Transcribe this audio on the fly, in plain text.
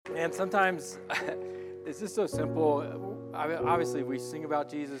Man, sometimes it's just so simple. Obviously, we sing about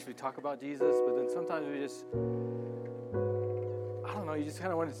Jesus, we talk about Jesus, but then sometimes we just, I don't know, you just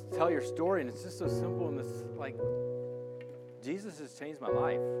kind of want to tell your story, and it's just so simple, and it's like, Jesus has changed my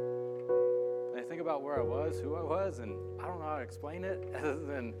life. And I think about where I was, who I was, and I don't know how to explain it other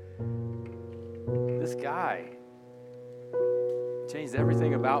than this guy changed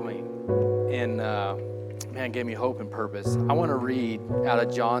everything about me. And man, gave me hope and purpose. I want to read out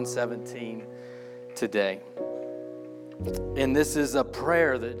of John 17 today. And this is a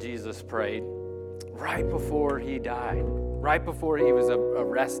prayer that Jesus prayed right before he died, right before he was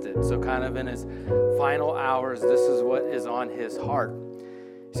arrested. So kind of in his final hours, this is what is on his heart.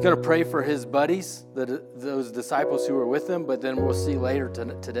 He's going to pray for his buddies, those disciples who were with him, but then we'll see later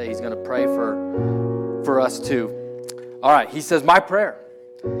today he's going to pray for us too. All right, he says, my prayer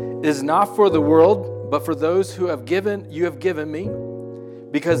is not for the world, but for those who you have given me,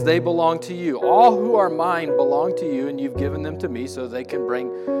 because they belong to you. All who are mine belong to you, and you've given them to me so they can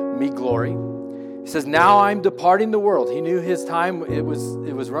bring me glory. He says, now I'm departing the world. He knew his time, it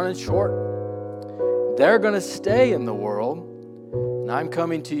was running short. They're going to stay in the world, and I'm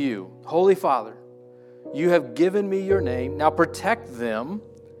coming to you. Holy Father, you have given me your name. Now protect them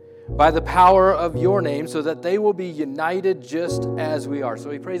by the power of your name so that they will be united just as we are. So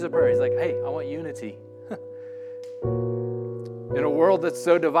he prays a prayer. He's like, hey, I want unity. In a world that's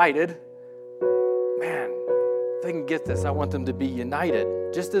so divided, man, if they can get this, I want them to be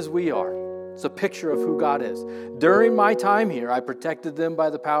united just as we are. It's a picture of who God is. During my time here, I protected them by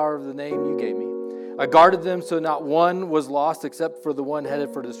the power of the name you gave me. I guarded them so not one was lost except for the one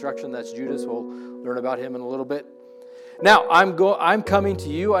headed for destruction. That's Judas. We'll learn about him in a little bit. Now, I'm coming to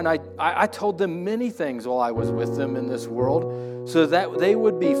you, and I told them many things while I was with them in this world so that they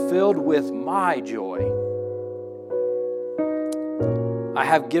would be filled with my joy. I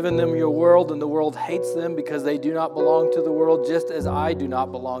have given them your world, and the world hates them because they do not belong to the world, just as I do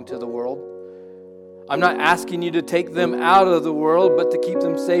not belong to the world. I'm not asking you to take them out of the world, but to keep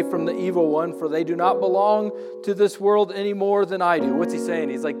them safe from the evil one, for they do not belong to this world any more than I do. What's he saying?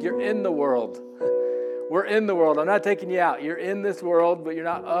 He's like, you're in the world. We're in the world. I'm not taking you out. You're in this world, but you're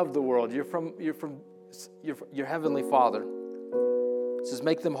not of the world. You're from your heavenly Father. It says,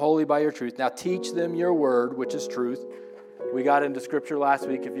 make them holy by your truth. Now teach them your word, which is truth. We got into scripture last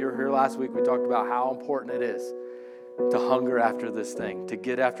week. If you were here last week, we talked about how important it is to hunger after this thing, to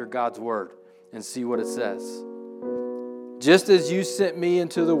get after God's word and see what it says. Just as you sent me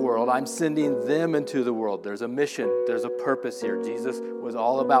into the world, I'm sending them into the world. There's a mission. There's a purpose here. Jesus was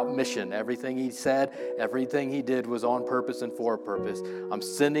all about mission. Everything he said, everything he did was on purpose and for a purpose. I'm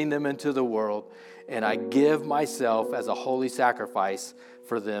sending them into the world, and I give myself as a holy sacrifice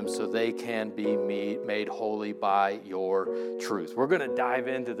for them so they can be made holy by your truth. We're going to dive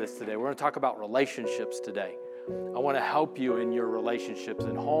into this today. We're going to talk about relationships today. I want to help you in your relationships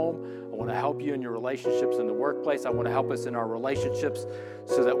at home. I want to help you in your relationships in the workplace. I want to help us in our relationships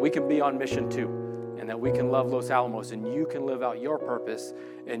so that we can be on mission too, and that we can love Los Alamos and you can live out your purpose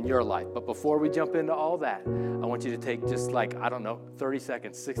in your life. But before we jump into all that, I want you to take just 30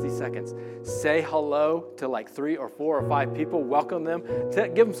 seconds, 60 seconds. Say hello to 3 or 4 or 5 people. Welcome them.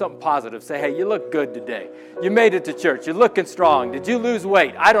 Give them something positive. Say, hey, you look good today. You made it to church. You're looking strong. Did you lose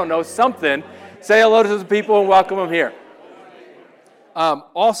weight? I don't know, something. Say hello to some people and welcome them here.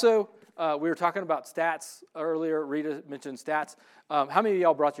 Also, we were talking about stats earlier. Rita mentioned stats. How many of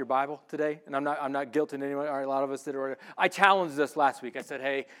y'all brought your Bible today? And I'm not guilting anyone. All right, a lot of us did. I challenged this last week. I said,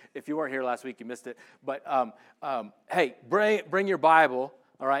 hey, if you weren't here last week, you missed it. But hey, bring your Bible.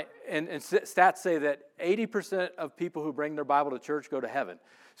 All right, and stats say that 80% of people who bring their Bible to church go to heaven.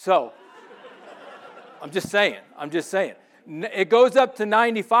 So I'm just saying. It goes up to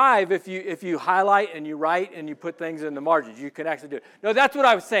 95 if you highlight and you write and you put things in the margins. You can actually do it. No, that's what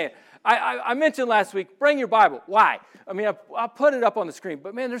I was saying. I mentioned last week, bring your Bible. Why? I mean, I'll put it up on the screen.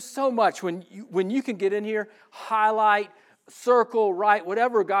 But, man, there's so much. When you can get in here, highlight, circle, write,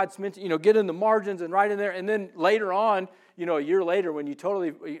 whatever God's mentioned, get in the margins and write in there. And then later on, a year later when you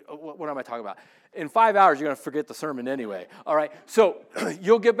what am I talking about? In 5 hours, you're going to forget the sermon anyway. All right. So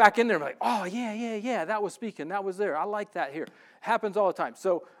you'll get back in there and be like, oh, yeah. That was speaking. That was there. I like that here. Happens all the time.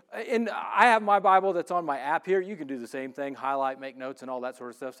 So I have my Bible that's on my app here. You can do the same thing, highlight, make notes, and all that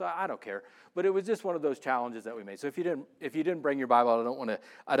sort of stuff. So I don't care. But it was just one of those challenges that we made. So if you didn't bring your Bible,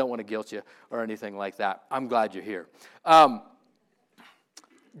 I don't want to guilt you or anything like that. I'm glad you're here.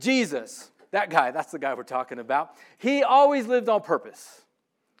 Jesus, that guy, that's the guy we're talking about. He always lived on purpose.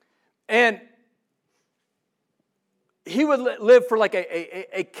 And he would live for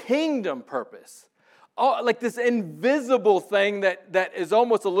a kingdom purpose. like this invisible thing that is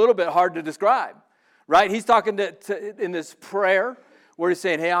almost a little bit hard to describe, right? He's talking in this prayer where he's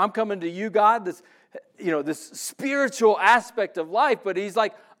saying, hey, I'm coming to you, God, this spiritual aspect of life, but he's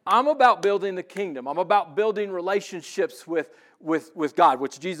like, I'm about building the kingdom. I'm about building relationships with God,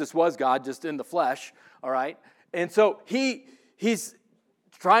 which Jesus was God, just in the flesh, all right? And so he's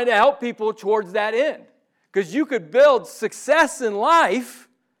trying to help people towards that end. Because you could build success in life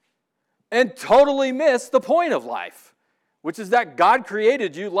and totally miss the point of life, which is that God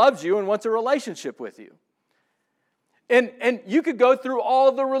created you, loves you, and wants a relationship with you. And you could go through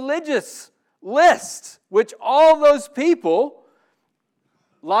all the religious lists, which all those people,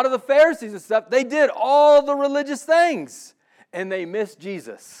 a lot of the Pharisees and stuff, they did all the religious things, and they missed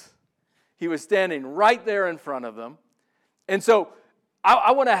Jesus. He was standing right there in front of them. And so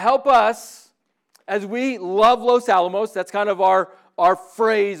I want to help us as we love Los Alamos. That's kind of our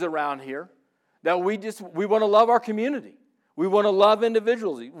phrase around here, that we want to love our community. We want to love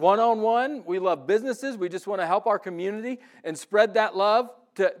individuals. One-on-one, we love businesses. We just want to help our community and spread that love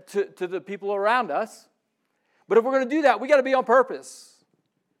to the people around us. But if we're going to do that, we got to be on purpose.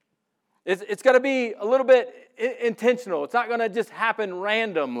 It's got to be a little bit intentional. It's not going to just happen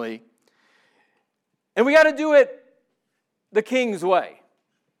randomly. And we got to do it the King's way.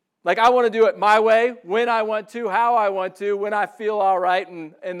 Like, I want to do it my way, when I want to, how I want to, when I feel all right,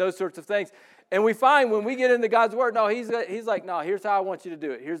 and those sorts of things. And we find when we get into God's Word, no, He's like, no, here's how I want you to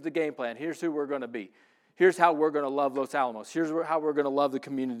do it. Here's the game plan. Here's who we're going to be. Here's how we're going to love Los Alamos. Here's how we're going to love the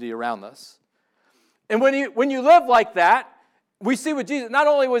community around us. And when you live like that, we see with Jesus, not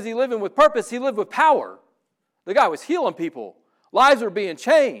only was He living with purpose, He lived with power. The guy was healing people. Lives were being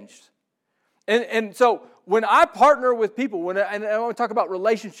changed. And so when I partner with people, and I want to talk about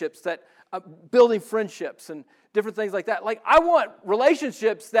relationships, that building friendships and different things like that, like I want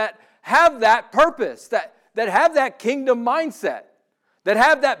relationships that have that purpose, that have that kingdom mindset, that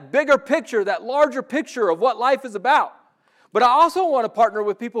have that bigger picture, that larger picture of what life is about. But I also want to partner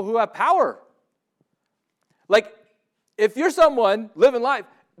with people who have power. Like, if you're someone living life,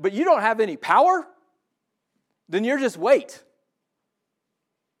 but you don't have any power, then you're just weight.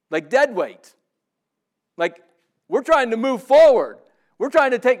 Like dead weight. Like, we're trying to move forward. We're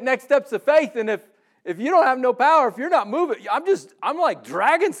trying to take next steps of faith, and if you don't have no power, if you're not moving, I'm like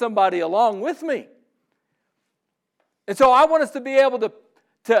dragging somebody along with me. And so I want us to be able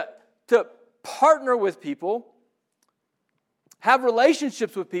to partner with people, have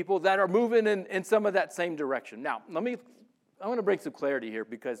relationships with people that are moving in some of that same direction. Now, I want to bring some clarity here,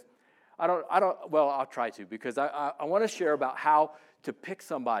 because I'll try to, because I want to share about how to pick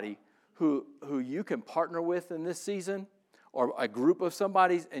somebody who you can partner with in this season, or a group of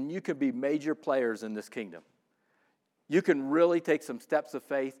somebodies, and you can be major players in this kingdom. You can really take some steps of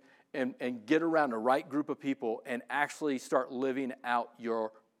faith and get around the right group of people and actually start living out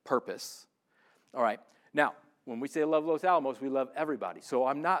your purpose. All right. Now, when we say love Los Alamos, we love everybody. So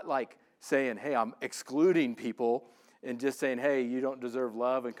I'm not like saying, hey, I'm excluding people and just saying, hey, you don't deserve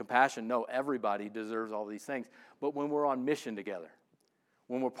love and compassion. No, everybody deserves all these things. But when we're on mission together,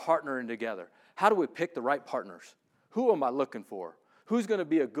 when we're partnering together, how do we pick the right partners? Who am I looking for? Who's going to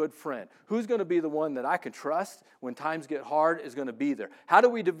be a good friend? Who's going to be the one that I can trust when times get hard is going to be there? How do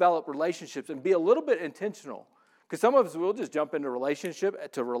we develop relationships and be a little bit intentional? Because some of us will just jump into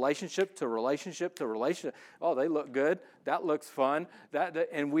relationship to relationship to relationship to relationship. Oh, they look good. That looks fun.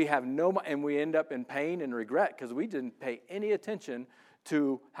 And we have and we end up in pain and regret because we didn't pay any attention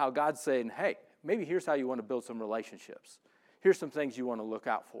to how God's saying, hey, maybe here's how you want to build some relationships. Here's some things you want to look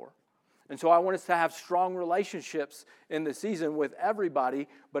out for. And so I want us to have strong relationships in the season with everybody,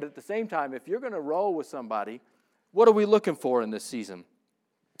 but at the same time, if you're going to roll with somebody, what are we looking for in this season?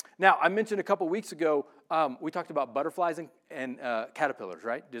 Now, I mentioned a couple weeks ago, we talked about butterflies and caterpillars,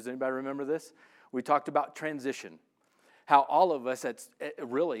 right? Does anybody remember this? We talked about transition, how all of us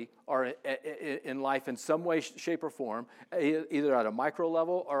really are in life in some way, shape, or form, either at a micro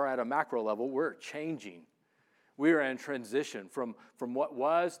level or at a macro level, we're changing. We are in transition from what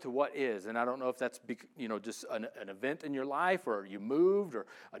was to what is. And I don't know if that's just an event in your life, or you moved, or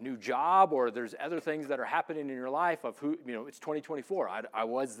a new job, or there's other things that are happening in your life of it's 2024. I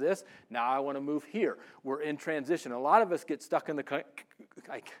was this, now I want to move here. We're in transition. A lot of us get stuck in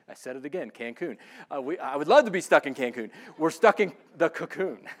I said it again, Cancun. I would love to be stuck in Cancun. We're stuck in the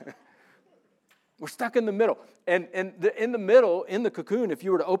cocoon. We're stuck in the middle. And in the middle, in the cocoon, if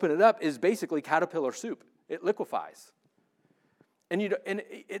you were to open it up, is basically caterpillar soup. It liquefies. And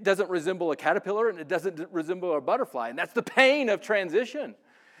it doesn't resemble a caterpillar, and it doesn't resemble a butterfly. And that's the pain of transition,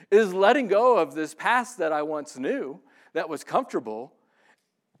 is letting go of this past that I once knew that was comfortable.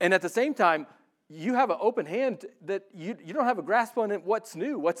 And at the same time, you have an open hand that you don't have a grasp on it, what's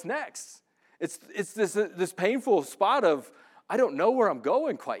new, what's next. It's this painful spot of, I don't know where I'm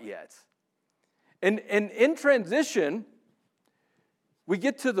going quite yet. And in transition, we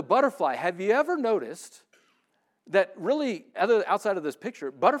get to the butterfly. Have you ever noticed that really, outside of this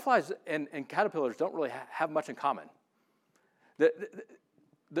picture, butterflies and caterpillars don't really have much in common?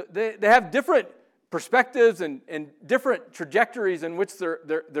 They have different perspectives and different trajectories in which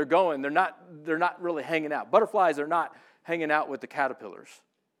they're going. They're not really hanging out. Butterflies are not hanging out with the caterpillars.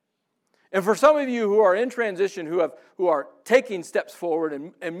 And for some of you who are in transition, who are taking steps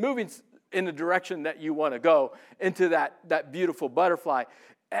forward and moving in the direction that you want to go into that beautiful butterfly,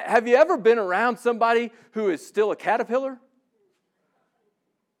 have you ever been around somebody who is still a caterpillar?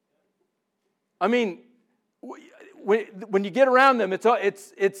 I mean, when you get around them, it's a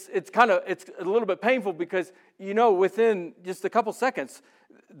little bit painful because within just a couple seconds,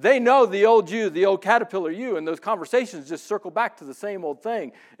 they know the old you, the old caterpillar you, and those conversations just circle back to the same old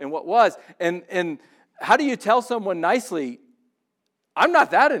thing and what was. And how do you tell someone nicely, I'm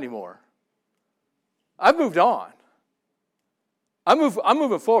not that anymore. I've moved on. I'm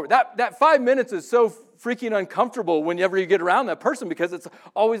moving forward. That 5 minutes is so freaking uncomfortable whenever you get around that person because it's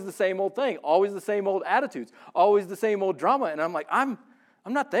always the same old thing, always the same old attitudes, always the same old drama. And I'm like, I'm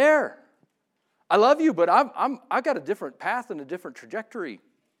not there. I love you, but I've got a different path and a different trajectory.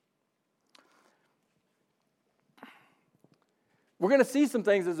 We're going to see some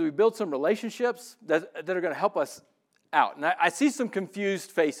things as we build some relationships that are going to help us out. And I see some confused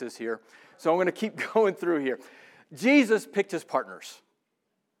faces here, so I'm going to keep going through here. Jesus picked his partners.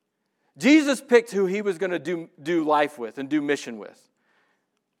 Jesus picked who he was going to do life with and do mission with.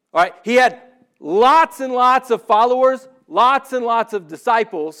 All right, he had lots and lots of followers, lots and lots of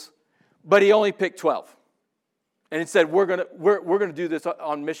disciples, but he only picked 12. And he said, we're going to do this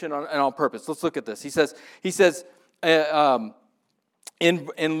on mission and on purpose. Let's look at this. He says in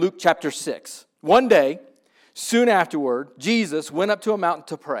Luke chapter 6, one day, soon afterward, Jesus went up to a mountain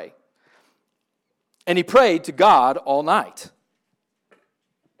to pray. And he prayed to God all night.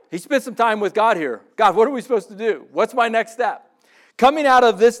 He spent some time with God here. God, what are we supposed to do? What's my next step? Coming out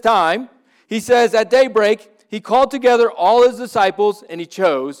of this time, he says, at daybreak, he called together all his disciples, and he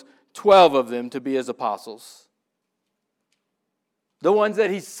chose 12 of them to be his apostles. The ones that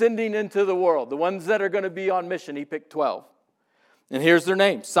he's sending into the world, the ones that are going to be on mission, he picked 12. And here's their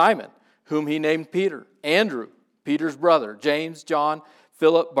names: Simon, whom he named Peter; Andrew, Peter's brother; James, John,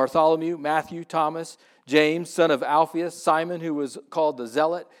 Philip, Bartholomew, Matthew, Thomas, James, son of Alphaeus; Simon, who was called the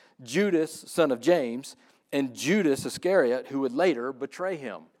Zealot; Judas, son of James; and Judas Iscariot, who would later betray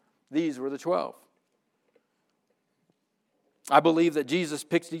him. These were the 12. I believe that Jesus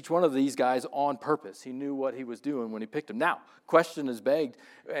picked each one of these guys on purpose. He knew what he was doing when he picked them. Now, question is begged,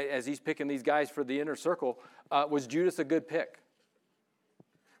 as he's picking these guys for the inner circle, was Judas a good pick?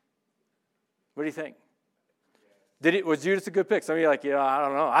 What do you think? Was Judas a good pick? Some of you are like,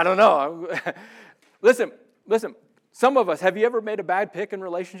 I don't know. Listen. Some of us, have you ever made a bad pick in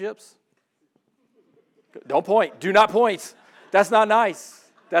relationships? Don't point. Do not point. That's not nice.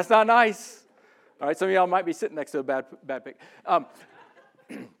 That's not nice. All right, some of y'all might be sitting next to a bad pick.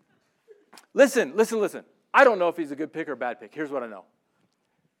 Listen. I don't know if he's a good pick or a bad pick. Here's what I know.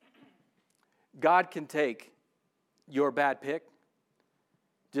 God can take your bad pick,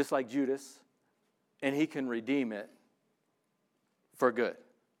 just like Judas, and he can redeem it for good.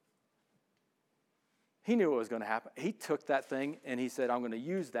 He knew what was going to happen. He took that thing and he said, I'm going to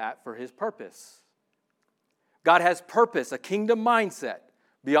use that for his purpose. God has purpose, a kingdom mindset,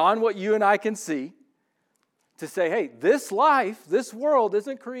 beyond what you and I can see, to say, hey, this life, this world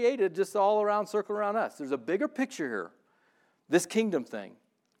isn't created just all around, circle around us. There's a bigger picture here, this kingdom thing.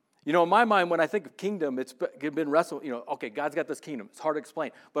 In my mind, when I think of kingdom, it's been wrestled, okay, God's got this kingdom. It's hard to explain.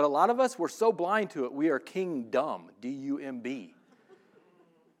 But a lot of us, we're so blind to it, we are kingdom, D-U-M-B.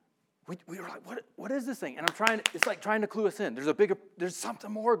 We were like, what is this thing? And it's like trying to clue us in. There's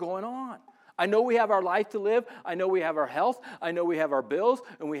something more going on. I know we have our life to live. I know we have our health. I know we have our bills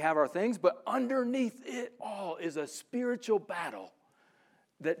and we have our things. But underneath it all is a spiritual battle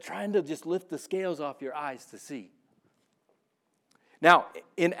that trying to just lift the scales off your eyes to see. Now,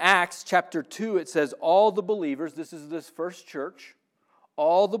 in Acts chapter 2, it says all the believers, this is this first church,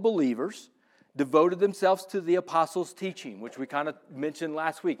 all the believers devoted themselves to the apostles' teaching, which we kind of mentioned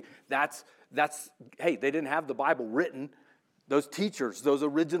last week. That's hey, they didn't have the Bible written. Those teachers, those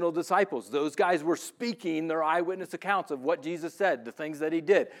original disciples, those guys were speaking their eyewitness accounts of what Jesus said, the things that he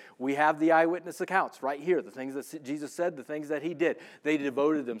did. We have the eyewitness accounts right here, the things that Jesus said, the things that he did. They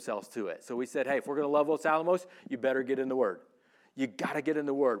devoted themselves to it. So we said, hey, if we're going to love Los Alamos, you better get in the Word. You got to get in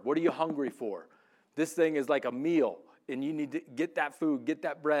the Word. What are you hungry for? This thing is like a meal, and you need to get that food, get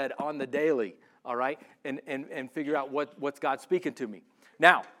that bread on the daily, all right, and figure out what's God speaking to me.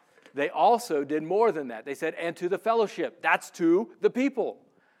 Now, they also did more than that. They said, and to the fellowship. That's to the people.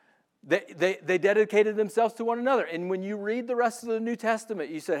 They dedicated themselves to one another. And when you read the rest of the New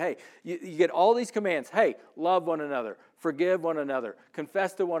Testament, you said, hey, you get all these commands. Hey, love one another, forgive one another,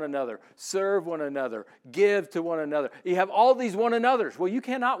 confess to one another, serve one another, give to one another. You have all these one another's. Well, you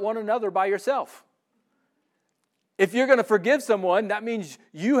cannot one another by yourself. If you're going to forgive someone, that means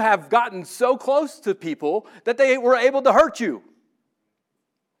you have gotten so close to people that they were able to hurt you.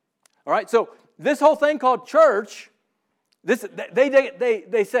 All right, so this whole thing called church, they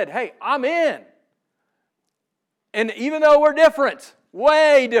said, hey, I'm in. And even though we're different,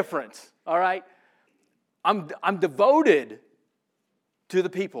 way different, all right, I'm devoted to the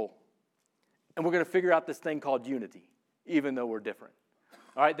people. And we're going to figure out this thing called unity, even though we're different.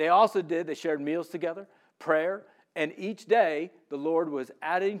 All right, they shared meals together, prayer, and each day the Lord was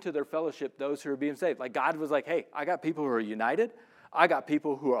adding to their fellowship those who are being saved. Like God was like, hey, I got people who are united. I got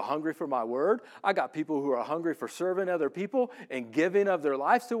people who are hungry for my word. I got people who are hungry for serving other people and giving of their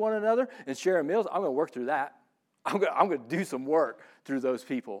lives to one another and sharing meals. I'm going to work through that. I'm going to do some work through those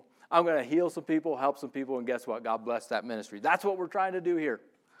people. I'm going to heal some people, help some people, and guess what? God bless that ministry. That's what we're trying to do here.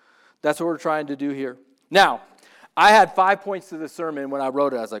 That's what we're trying to do here. Now, I had 5 points to the sermon. When I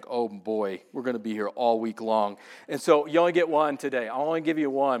wrote it, I was like, oh boy, we're going to be here all week long. And so you only get one today. I'll only give you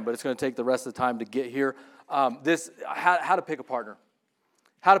one, but it's going to take the rest of the time to get here. How to pick a partner.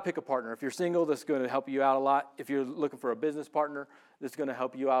 How to pick a partner. If you're single, this is going to help you out a lot. If you're looking for a business partner, this is going to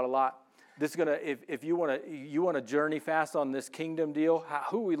help you out a lot. This is going to, if you want to journey fast on this kingdom deal,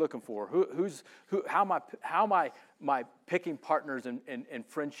 who are we looking for? How am I picking partners and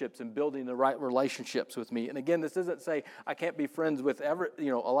friendships and building the right relationships with me? And again, this doesn't say I can't be friends with a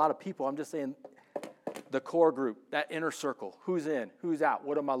lot of people. I'm just saying the core group, that inner circle. Who's in? Who's out?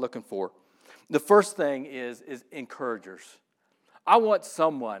 What am I looking for? The first thing is encouragers. I want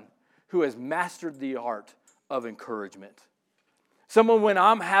someone who has mastered the art of encouragement. Someone when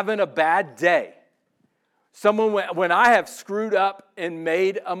I'm having a bad day. Someone when I have screwed up and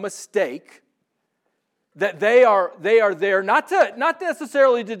made a mistake, that they are there not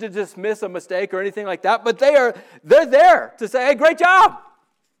necessarily to dismiss a mistake or anything like that, but they're there to say, hey, great job.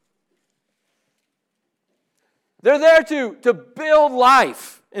 They're there to build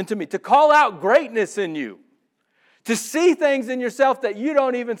life into me, to call out greatness in you, to see things in yourself that you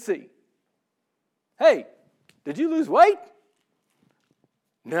don't even see. Hey, did you lose weight?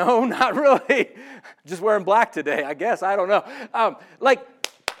 No, not really. Just wearing black today, I guess. I don't know. Like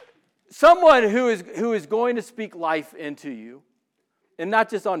someone who is going to speak life into you, and not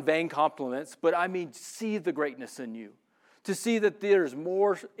just on vain compliments, but I mean see the greatness in you. To see that there's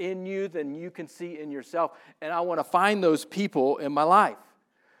more in you than you can see in yourself. And I want to find those people in my life.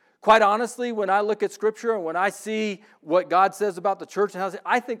 Quite honestly, when I look at Scripture and when I see what God says about the church, and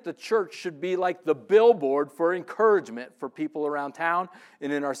I think the church should be like the billboard for encouragement for people around town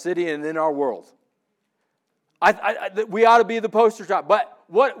and in our city and in our world. We ought to be the poster child. But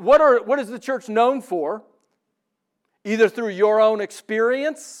what is the church known for? Either through your own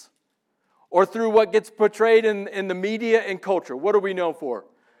experience or through what gets portrayed in the media and culture. What are we known for?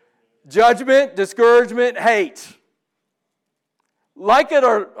 Judgment, discouragement, hate. Like it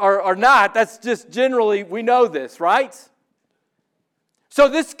or not, that's just generally, we know this, right? So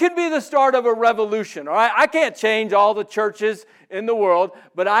this could be the start of a revolution, all right? I can't change all the churches in the world,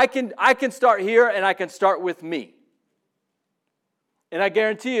 but I can start here and I can start with me. And I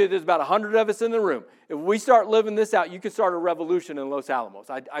guarantee you there's about 100 of us in the room. If we start living this out, you can start a revolution in Los Alamos.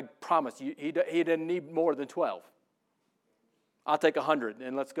 I promise you, he didn't need more than 12. I'll take 100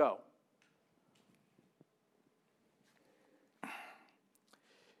 and let's go.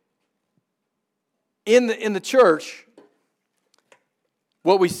 In the church,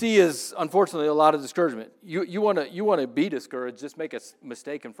 what we see is, unfortunately, a lot of discouragement. You want to be discouraged, just make a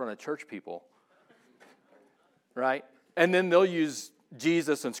mistake in front of church people, right? And then they'll use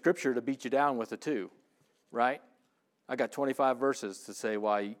Jesus and Scripture to beat you down with it too, right? I got 25 verses to say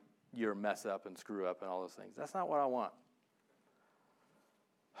why you're a mess up and screw up and all those things. That's not what I want.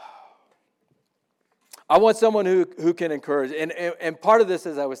 I want someone who can encourage. And part of this,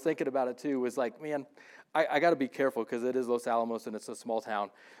 as I was thinking about it too, was like, man, I got to be careful because it is Los Alamos and it's a small town.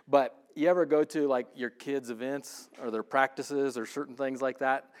 But you ever go to like your kids' events or their practices or certain things like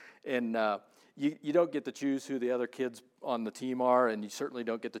that, and you don't get to choose who the other kids on the team are, and you certainly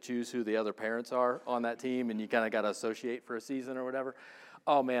don't get to choose who the other parents are on that team, and you kind of got to associate for a season or whatever.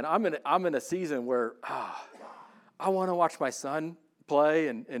 Oh man, I'm in a season where I want to watch my son play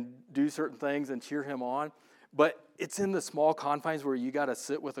and do certain things and cheer him on. But it's in the small confines where you got to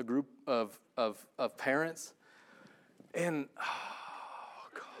sit with a group of parents. And, oh,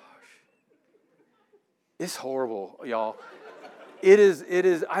 gosh. It's horrible, y'all. It is,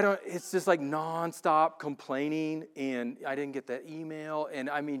 it's just like nonstop complaining, and I didn't get that email, and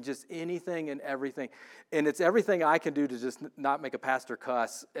I mean just anything and everything. And it's everything I can do to just not make a pastor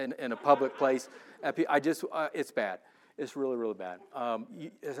cuss in a public place. It's bad. It's really, really bad.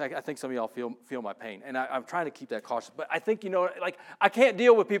 I think some of y'all feel my pain, and I'm trying to keep that cautious. But I think, I can't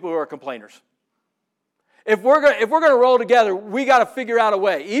deal with people who are complainers. If we're gonna roll together, we got to figure out a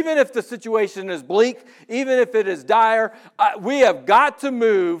way. Even if the situation is bleak, even if it is dire, we have got to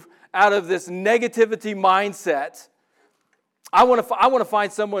move out of this negativity mindset. I want to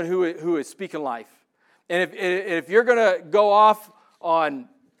find someone who is speaking life. And if you're gonna go off on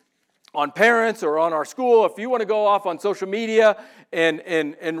parents or on our school, if you want to go off on social media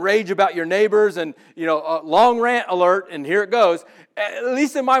and rage about your neighbors and a long rant alert, and here it goes. At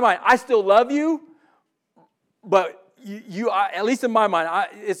least in my mind, I still love you. But at least in my mind,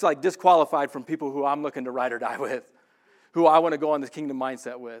 it's like disqualified from people who I'm looking to ride or die with, who I want to go on this kingdom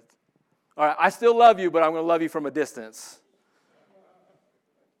mindset with. All right, I still love you, but I'm going to love you from a distance.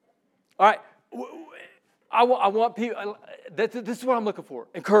 All right, I want people. This is what I'm looking for: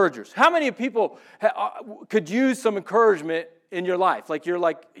 encouragers. How many people could use some encouragement in your life? Like you're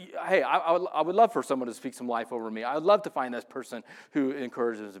like, hey, I would love for someone to speak some life over me. I would love to find this person who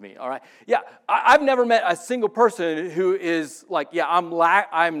encourages me. All right, yeah, I've never met a single person who is like, yeah,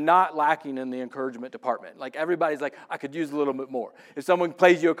 I'm not lacking in the encouragement department. Like everybody's like, I could use a little bit more. If someone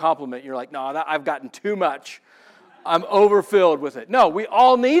pays you a compliment, you're like, no, I've gotten too much. I'm overfilled with it. No, we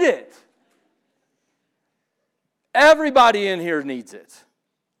all need it. Everybody in here needs it.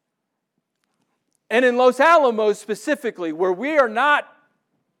 And in Los Alamos specifically, where we are not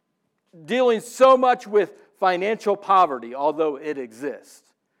dealing so much with financial poverty, although it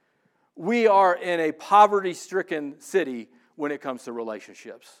exists, we are in a poverty-stricken city when it comes to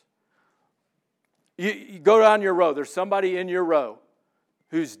relationships. You go down your row, there's somebody in your row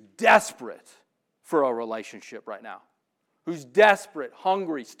who's desperate for a relationship right now, who's desperate,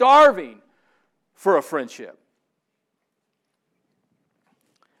 hungry, starving for a friendship.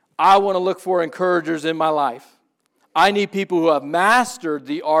 I want to look for encouragers in my life. I need people who have mastered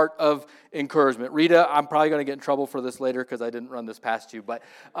the art of encouragement. Rita, I'm probably going to get in trouble for this later because I didn't run this past you. But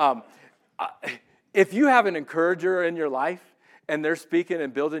if you have an encourager in your life and they're speaking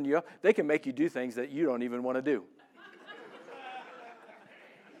and building you up, they can make you do things that you don't even want to do.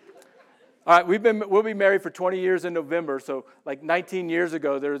 All right, we'll be married for 20 years in November. So like 19 years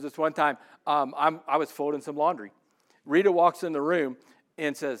ago, there was this one time I was folding some laundry. Rita walks in the room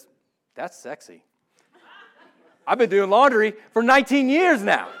and says, "That's sexy." I've been doing laundry for 19 years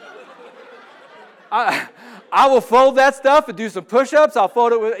now. I will fold that stuff and do some push-ups. I'll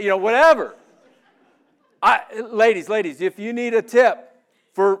fold it with, whatever. Ladies, if you need a tip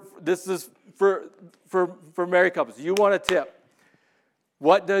for married couples, you want a tip.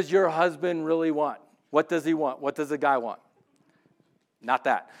 What does your husband really want? What does he want? What does the guy want? Not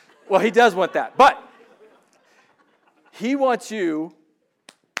that. Well, he does want that, but he wants you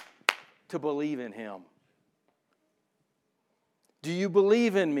to believe in him. Do you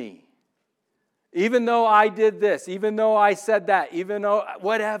believe in me? Even though I did this, even though I said that, even though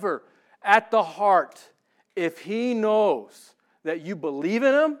whatever, at the heart, if he knows that you believe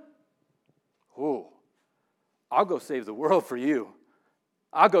in him, I'll go save the world for you.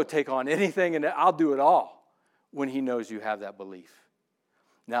 I'll go take on anything and I'll do it all when he knows you have that belief.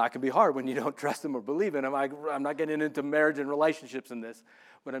 Now, it can be hard when you don't trust him or believe in him. I'm not getting into marriage and relationships in this,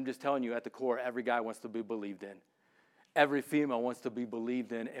 but I'm just telling you at the core, every guy wants to be believed in. Every female wants to be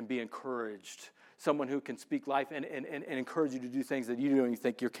believed in and be encouraged. Someone who can speak life and encourage you to do things that you don't even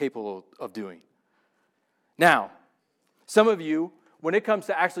think you're capable of doing. Now, some of you, when it comes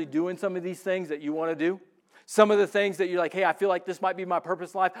to actually doing some of these things that you want to do, some of the things that you're like, hey, I feel like this might be my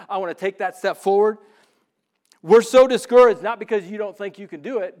purpose in life, I want to take that step forward. We're so discouraged, not because you don't think you can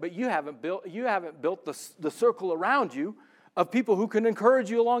do it, but you haven't built the circle around you of people who can encourage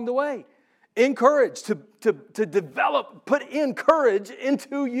you along the way. Encourage to develop, put in courage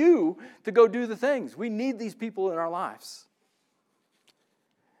into you to go do the things. We need these people in our lives.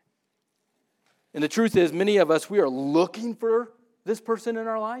 And the truth is, many of us, we are looking for this person in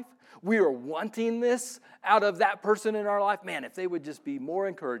our life. We are wanting this out of that person in our life. Man, if they would just be more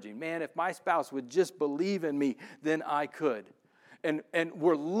encouraging. Man, if my spouse would just believe in me, then I could. And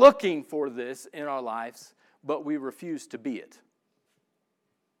we're looking for this in our lives, but we refuse to be it.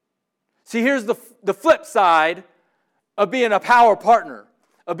 See, here's the flip side of being a power partner,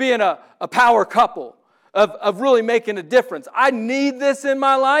 of being a power couple, of really making a difference. I need this in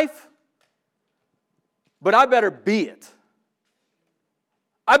my life, but I better be it.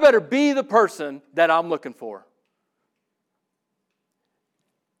 I better be the person that I'm looking for.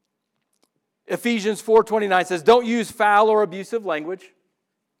 Ephesians 4:29 says, don't use foul or abusive language.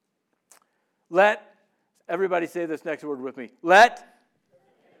 Everybody say this next word with me.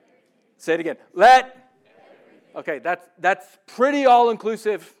 Say it again. Okay, that's pretty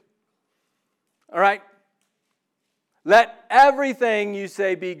all-inclusive. All right? Let everything you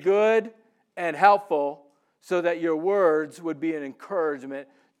say be good and helpful so that your words would be an encouragement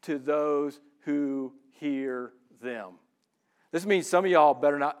to those who hear them. This means some of y'all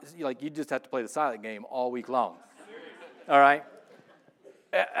better not, you just have to play the silent game all week long. All right?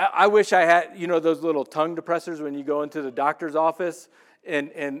 I wish I had, those little tongue depressors when you go into the doctor's office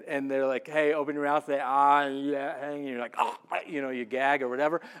and they're like, hey, open your mouth, say, yeah, and you're like, you gag or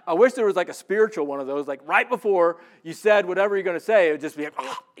whatever. I wish there was like a spiritual one of those, like right before you said whatever you're going to say, it would just be like,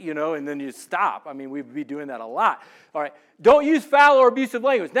 and then you stop. I mean, we'd be doing that a lot. All right, don't use foul or abusive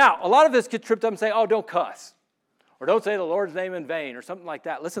language. Now, a lot of us get tripped up and say, oh, don't cuss. Or don't say the Lord's name in vain or something like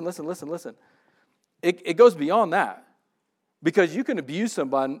that. Listen. It goes beyond that. Because you can abuse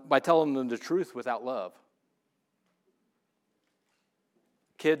someone by telling them the truth without love.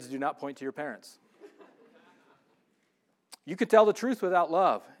 Kids, do not point to your parents. You can tell the truth without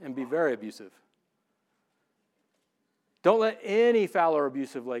love and be very abusive. Don't let any foul or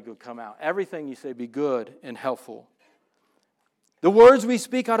abusive language come out. Everything you say be good and helpful. The words we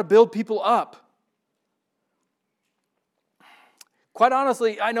speak ought to build people up. Quite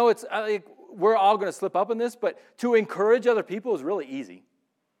honestly, I know we're all going to slip up in this, but to encourage other people is really easy.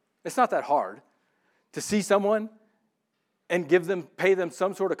 It's not that hard. To see someone and pay them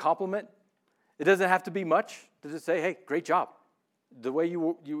some sort of compliment. It doesn't have to be much. To just say, hey, great job. The way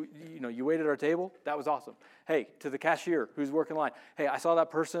you waited at our table, that was awesome. Hey, to the cashier who's working line, hey, I saw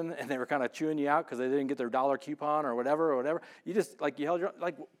that person and they were kind of chewing you out because they didn't get their dollar coupon or whatever. You just, you held your,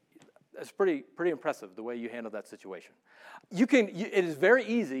 it's pretty impressive the way you handled that situation. It is very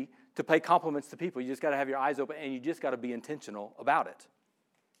easy to pay compliments to people. You just got to have your eyes open and you just got to be intentional about it.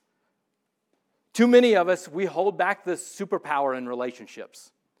 Too many of us, we hold back this superpower in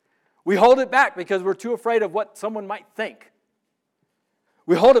relationships. We hold it back because we're too afraid of what someone might think.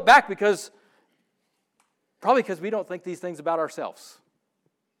 We hold it back probably because we don't think these things about ourselves.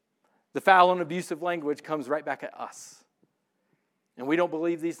 The foul and abusive language comes right back at us. And we don't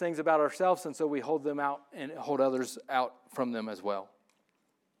believe these things about ourselves, and so we hold them out and hold others out from them as well.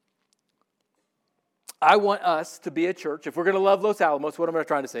 I want us to be a church. If we're going to love Los Alamos, what am I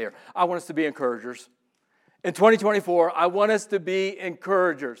trying to say here? I want us to be encouragers. In 2024, I want us to be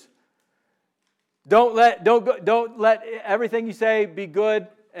encouragers. Don't let everything you say be good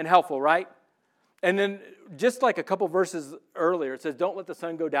and helpful, right? And then just like a couple verses earlier, it says, don't let the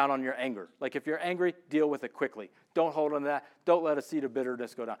sun go down on your anger. Like if you're angry, deal with it quickly. Don't hold on to that. Don't let a seed of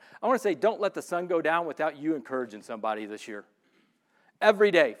bitterness go down. I want to say, don't let the sun go down without you encouraging somebody this year.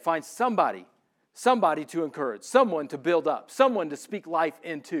 Every day, find somebody to encourage, someone to build up, someone to speak life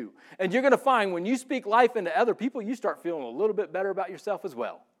into. And you're going to find when you speak life into other people, you start feeling a little bit better about yourself as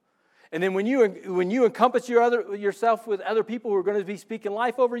well. And then when you encompass yourself with other people who are going to be speaking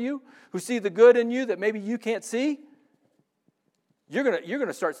life over you, who see the good in you that maybe you can't see, you're going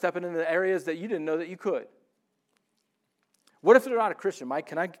to start stepping into the areas that you didn't know that you could. What if they're not a Christian, Mike?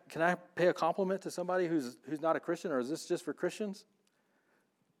 Can I pay a compliment to somebody who's not a Christian, or is this just for Christians?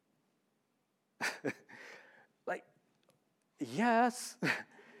 Yes.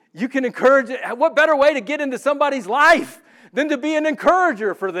 You can encourage it. What better way to get into somebody's life than to be an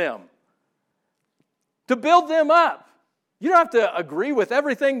encourager for them? To build them up. You don't have to agree with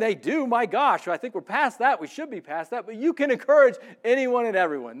everything they do. My gosh, I think we're past that. We should be past that. But you can encourage anyone and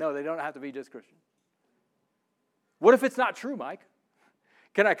everyone. No, they don't have to be just Christian. What if it's not true, Mike?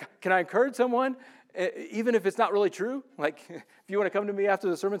 Can I encourage someone even if it's not really true? Like, if you want to come to me after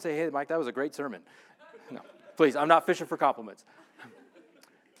the sermon and say, hey, Mike, that was a great sermon. No, please, I'm not fishing for compliments.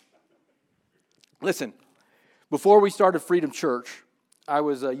 Listen, before we started Freedom Church, I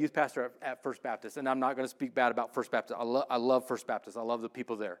was a youth pastor at First Baptist, and I'm not going to speak bad about First Baptist. I love First Baptist. I love the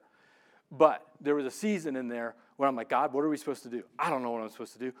people there. But there was a season in there where I'm like, God, what are we supposed to do? I don't know what I'm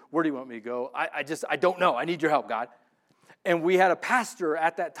supposed to do. Where do you want me to go? I don't know. I need your help, God. And we had a pastor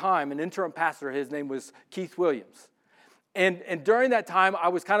at that time, an interim pastor. His name was Keith Williams. And during that time, I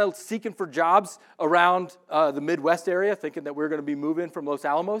was kind of seeking for jobs around the Midwest area, thinking that we were going to be moving from Los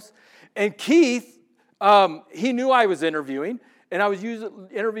Alamos. And Keith, he knew I was interviewing, And I was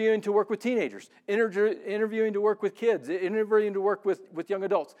interviewing to work with teenagers, interviewing to work with kids, interviewing to work with young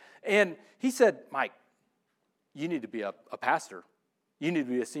adults. And he said, Mike, you need to be a pastor. You need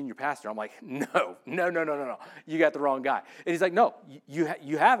to be a senior pastor. I'm like, no. You got the wrong guy. And he's like, no,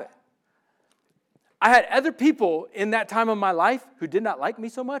 you have it. I had other people in that time of my life who did not like me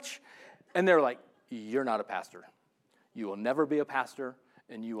so much. And they're like, you're not a pastor. You will never be a pastor,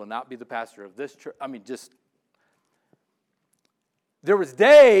 and you will not be the pastor of this church. I mean, there was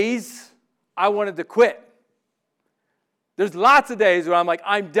days I wanted to quit. There's lots of days where I'm like,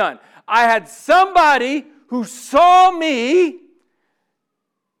 I'm done. I had somebody who saw me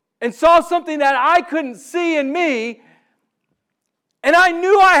and saw something that I couldn't see in me, and I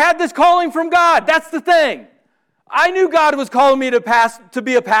knew I had this calling from God. That's the thing. I knew God was calling me to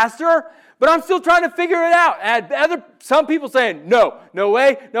be a pastor, but I'm still trying to figure it out. I had some people saying, no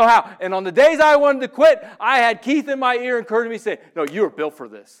way, no how. And on the days I wanted to quit, I had Keith in my ear encouraging me, saying, no, you were built for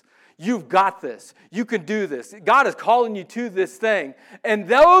this. You've got this. You can do this. God is calling you to this thing. And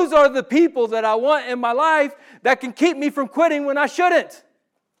those are the people that I want in my life that can keep me from quitting when I shouldn't.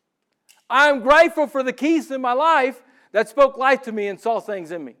 I'm grateful for the Keiths in my life that spoke life to me and saw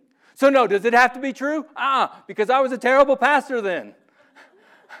things in me. So no, does it have to be true? Because I was a terrible pastor then.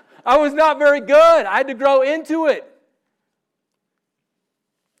 I was not very good. I had to grow into it.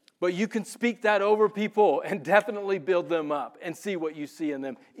 But you can speak that over people and definitely build them up and see what you see in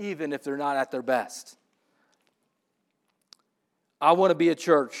them, even if they're not at their best. I want to be a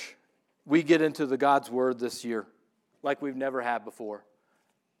church. We get into the God's Word this year like we've never had before.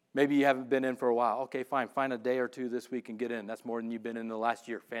 Maybe you haven't been in for a while. Okay, fine. Find a day or two this week and get in. That's more than you've been in the last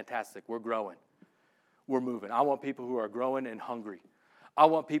year. Fantastic. We're growing. We're moving. I want people who are growing and hungry. I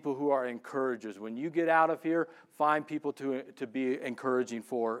want people who are encouragers. When you get out of here, find people to be encouraging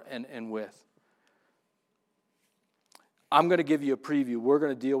for and with. I'm going to give you a preview. We're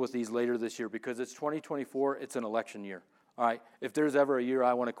going to deal with these later this year because it's 2024. It's an election year. All right? If there's ever a year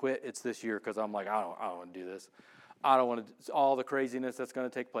I want to quit, it's this year because I'm like, I don't want to do this. I don't want to, all the craziness that's going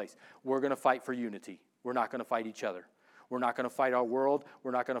to take place. We're going to fight for unity. We're not going to fight each other. We're not going to fight our world.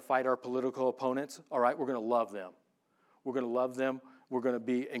 We're not going to fight our political opponents. All right? We're going to love them. We're going to love them. We're going to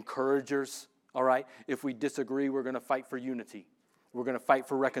be encouragers, all right? If we disagree, we're going to fight for unity. We're going to fight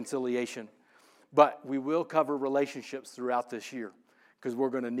for reconciliation. But we will cover relationships throughout this year because we're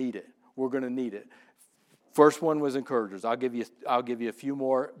going to need it. We're going to need it. First one was encouragers. I'll give you a few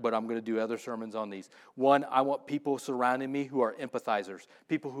more, but I'm going to do other sermons on these. One, I want people surrounding me who are empathizers,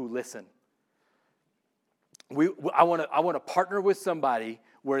 people who listen. I want to partner with somebody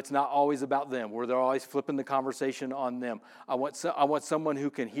where it's not always about them, where they're always flipping the conversation on them. I want someone who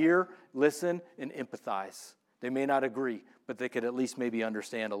can hear, listen, and empathize. They may not agree, but they could at least maybe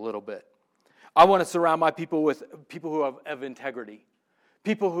understand a little bit. I want to surround my people with people who have integrity,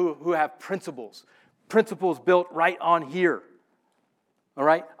 people who have principles built right on here. All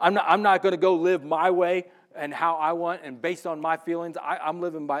right? I'm not going to go live my way and how I want, and based on my feelings, I'm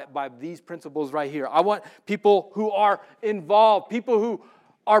living by these principles right here. I want people who are involved, people who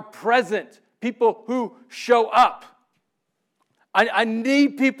are present, people who show up. I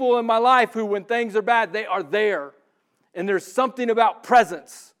need people in my life who, when things are bad, they are there. And there's something about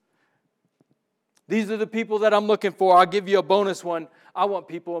presence. These are the people that I'm looking for. I'll give you a bonus one. I want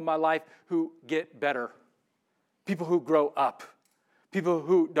people in my life who get better, people who grow up, people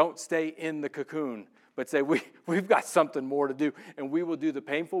who don't stay in the cocoon, but say, we've got something more to do, and we will do the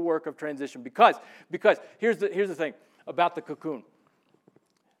painful work of transition. Because here's the thing about the cocoon.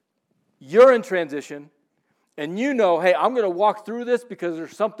 You're in transition, and you know, hey, I'm going to walk through this because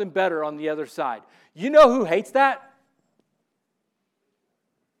there's something better on the other side. You know who hates that?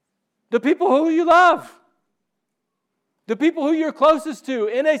 The people who you love. The people who you're closest to.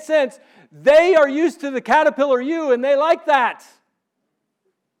 In a sense, they are used to the caterpillar you, and they like that.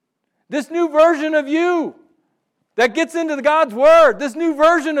 This new version of you that gets into God's Word, this new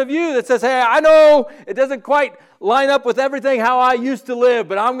version of you that says, hey, I know it doesn't quite line up with everything how I used to live,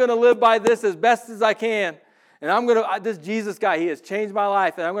 but I'm going to live by this as best as I can. And this Jesus guy, he has changed my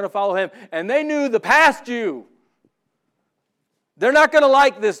life, and I'm going to follow him. And they knew the past you. They're not going to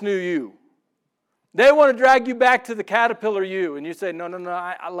like this new you. They want to drag you back to the caterpillar you. And you say, no,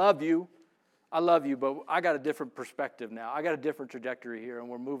 I love you. I love you, but I got a different perspective now. I got a different trajectory here, and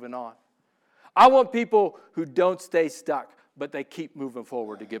we're moving on. I want people who don't stay stuck, but they keep moving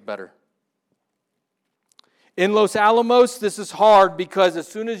forward to get better. In Los Alamos, this is hard because as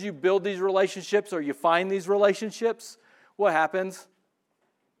soon as you build these relationships or you find these relationships, what happens?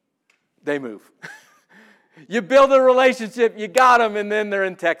 They move. You build a relationship, you got them, and then they're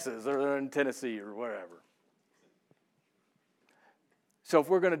in Texas or they're in Tennessee or wherever. So if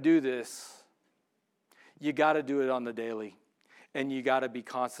we're going to do this, you got to do it on the daily. And you got to be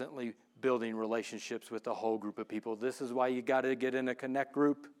constantly building relationships with a whole group of people. This is why you got to get in a connect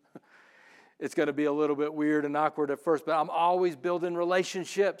group. It's going to be a little bit weird and awkward at first, but I'm always building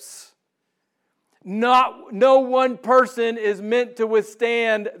relationships. No one person is meant to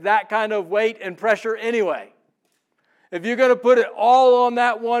withstand that kind of weight and pressure anyway. If you're going to put it all on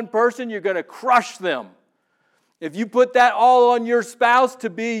that one person, you're going to crush them. If you put that all on your spouse to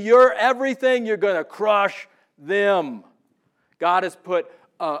be your everything, you're going to crush them. God has put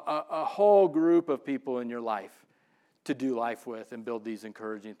a whole group of people in your life to do life with and build these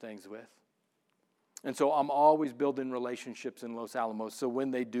encouraging things with. And so I'm always building relationships in Los Alamos, so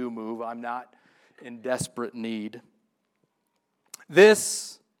when they do move, I'm not in desperate need.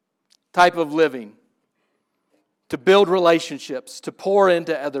 This type of living, to build relationships, to pour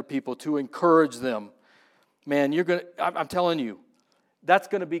into other people, to encourage them, man, I'm telling you, that's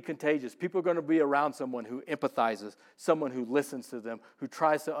going to be contagious. People are going to be around someone who empathizes, someone who listens to them, who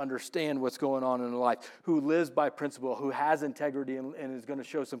tries to understand what's going on in their life, who lives by principle, who has integrity and is going to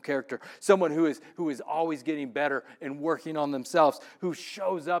show some character, someone who is always getting better and working on themselves, who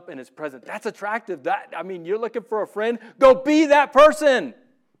shows up and is present. That's attractive. You're looking for a friend, go be that person.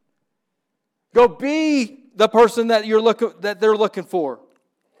 Go be the person that they're looking for.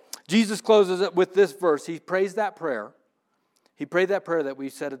 Jesus closes it with this verse. He prays that prayer. He prayed that prayer that we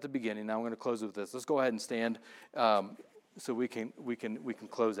said at the beginning. Now I'm going to close with this. Let's go ahead and stand so we can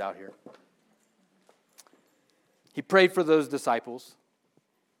close out here. He prayed for those disciples.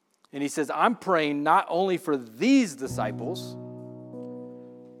 And he says, I'm praying not only for these disciples,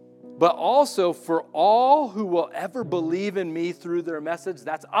 but also for all who will ever believe in me through their message.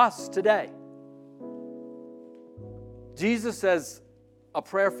 That's us today. Jesus says a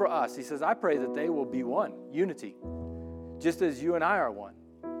prayer for us. He says, I pray that they will be one, unity. Just as you and I are one.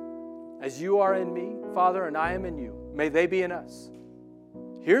 As you are in me, Father, and I am in you, may they be in us.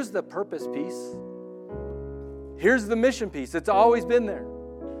 Here's the purpose piece. Here's the mission piece. It's always been there.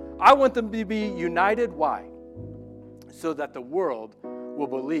 I want them to be united. Why? So that the world will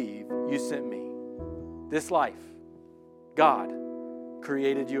believe you sent me. This life, God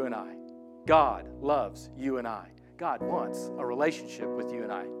created you and I. God loves you and I. God wants a relationship with you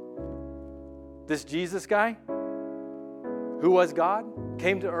and I. This Jesus guy, who was God,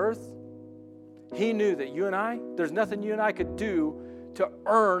 came to earth. He knew that you and I, there's nothing you and I could do to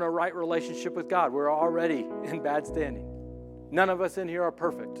earn a right relationship with God. We're already in bad standing. None of us in here are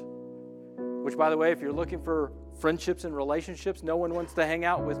perfect. Which, by the way, if you're looking for friendships and relationships, no one wants to hang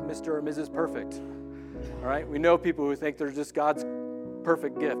out with Mr. or Mrs. Perfect. All right? We know people who think they're just God's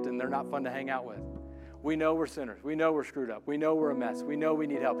perfect gift and they're not fun to hang out with. We know we're sinners. We know we're screwed up. We know we're a mess. We know we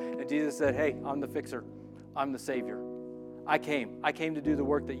need help. And Jesus said, hey, I'm the fixer. I'm the Savior. I came to do the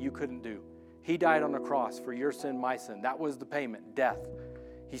work that you couldn't do. He died on the cross for your sin, my sin. That was the payment, death.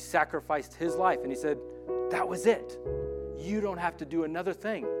 He sacrificed his life, and he said, that was it. You don't have to do another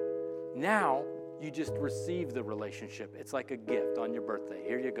thing. Now, you just receive the relationship. It's like a gift on your birthday.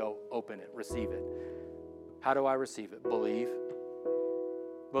 Here you go. Open it. Receive it. How do I receive it? Believe.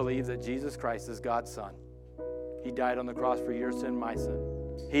 Believe that Jesus Christ is God's Son. He died on the cross for your sin, my sin.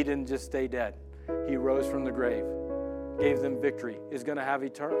 He didn't just stay dead. He rose from the grave. Gave them victory, is going to have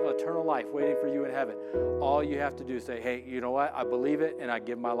eternal life waiting for you in heaven. All you have to do is say, hey, you know what? I believe it, and I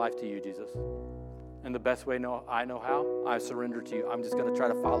give my life to you, Jesus. And the best way I know how, I surrender to you. I'm just going to try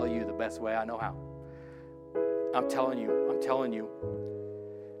to follow you the best way I know how. I'm telling you,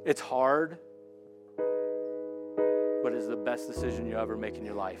 it's hard, but it's the best decision you ever make in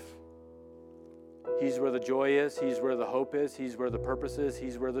your life. He's where the joy is. He's where the hope is. He's where the purpose is.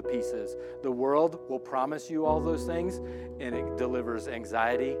 He's where the peace is. The world will promise you all those things, and it delivers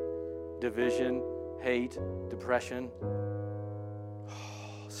anxiety, division, hate, depression,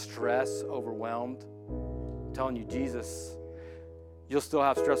 stress, overwhelmed. I'm telling you, Jesus, you'll still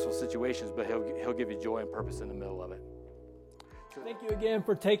have stressful situations, but he'll give you joy and purpose in the middle of it. Thank you again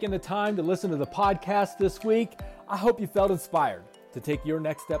for taking the time to listen to the podcast this week. I hope you felt inspired to take your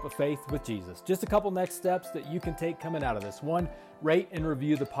next step of faith with Jesus. Just a couple next steps that you can take coming out of this. One, rate and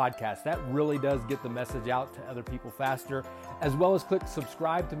review the podcast. That really does get the message out to other people faster, as well as click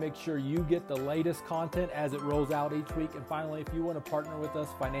subscribe to make sure you get the latest content as it rolls out each week. And finally, if you want to partner with us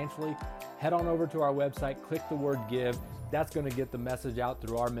financially, head on over to our website, click the word give. That's going to get the message out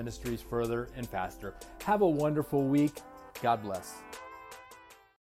through our ministries further and faster. Have a wonderful week. God bless.